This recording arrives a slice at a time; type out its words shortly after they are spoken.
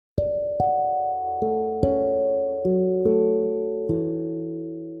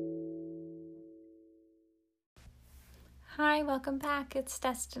Hi, welcome back. It's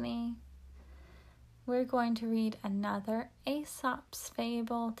Destiny. We're going to read another Aesop's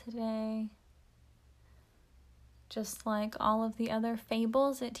fable today. Just like all of the other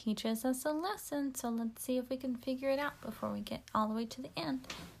fables, it teaches us a lesson. So let's see if we can figure it out before we get all the way to the end.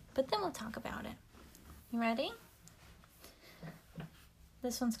 But then we'll talk about it. You ready?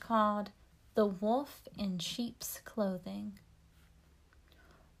 This one's called The Wolf in Sheep's Clothing.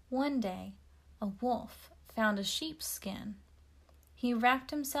 One day, a wolf found a sheep's skin. He wrapped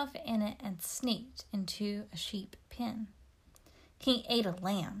himself in it and sneaked into a sheep pen. He ate a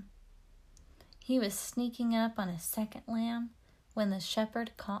lamb. He was sneaking up on a second lamb when the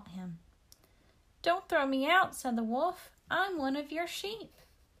shepherd caught him. "Don't throw me out," said the wolf. "I'm one of your sheep."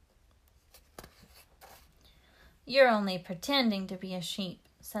 "You're only pretending to be a sheep,"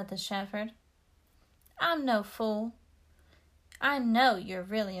 said the shepherd. "I'm no fool. I know you're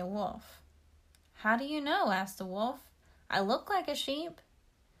really a wolf." "How do you know?" asked the wolf. "I look like a sheep."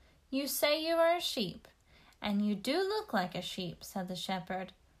 "You say you are a sheep, and you do look like a sheep," said the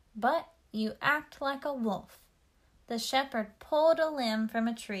shepherd, "but you act like a wolf." The shepherd pulled a limb from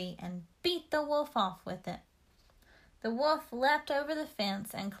a tree and beat the wolf off with it. The wolf leapt over the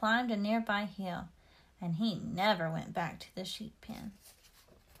fence and climbed a nearby hill, and he never went back to the sheep pen.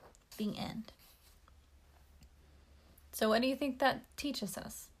 The end. So what do you think that teaches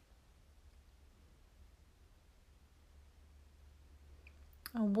us?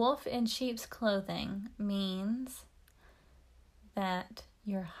 A wolf in sheep's clothing means that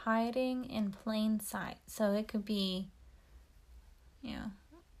you're hiding in plain sight. So it could be, it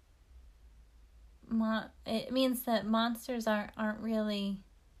means that monsters aren't really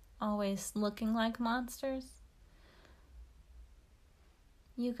always looking like monsters.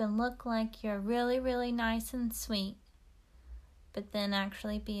 You can look like you're really, really nice and sweet, but then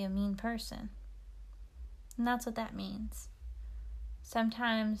actually be a mean person. And that's what that means.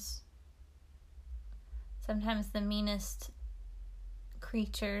 Sometimes the meanest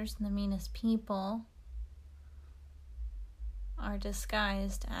creatures and the meanest people are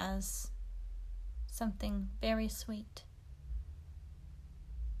disguised as something very sweet.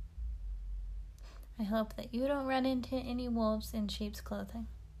 I hope that you don't run into any wolves in sheep's clothing.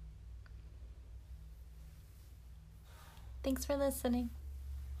 Thanks for listening.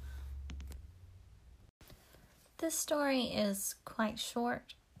 This story is quite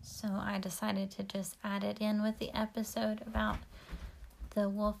short, so I decided to just add it in with the episode about the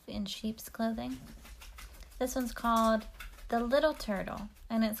wolf in sheep's clothing. This one's called The Little Turtle,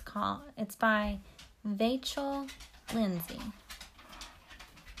 and it's by Vachel Lindsay.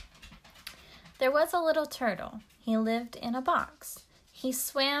 There was a little turtle. He lived in a box. He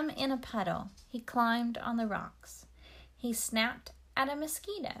swam in a puddle. He climbed on the rocks. He snapped at a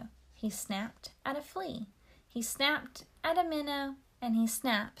mosquito. He snapped at a flea. He snapped at a minnow, and he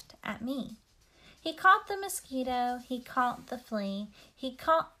snapped at me. He caught the mosquito, he caught the flea, he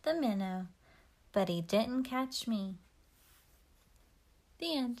caught the minnow, but he didn't catch me.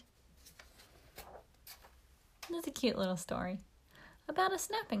 The end. It's a cute little story about a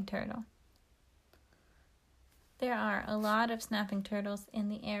snapping turtle. There are a lot of snapping turtles in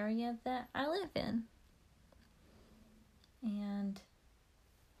the area that I live in. And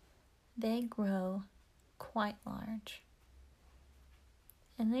they grow quite large.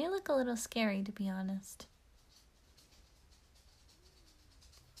 And they look a little scary, to be honest.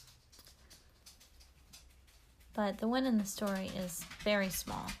 But the one in the story is very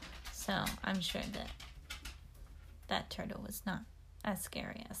small, so I'm sure that turtle was not as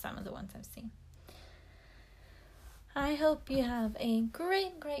scary as some of the ones I've seen. I hope you have a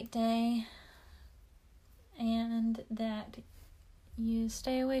great, great day, and that you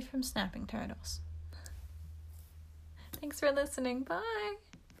stay away from snapping turtles. Thanks for listening. Bye.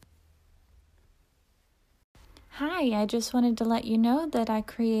 Hi, I just wanted to let you know that I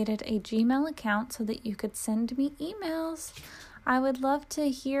created a Gmail account so that you could send me emails. I would love to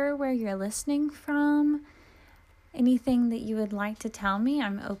hear where you're listening from. Anything that you would like to tell me,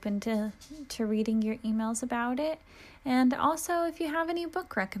 I'm open to reading your emails about it. And also, if you have any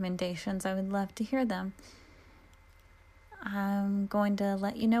book recommendations, I would love to hear them. I'm going to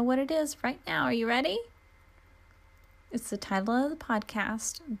let you know what it is right now. Are you ready? It's the title of the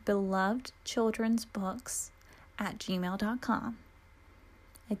podcast, Beloved Children's Books at gmail.com.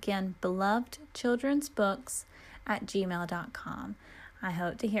 Again, Beloved Children's Books at gmail.com. I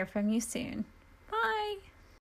hope to hear from you soon.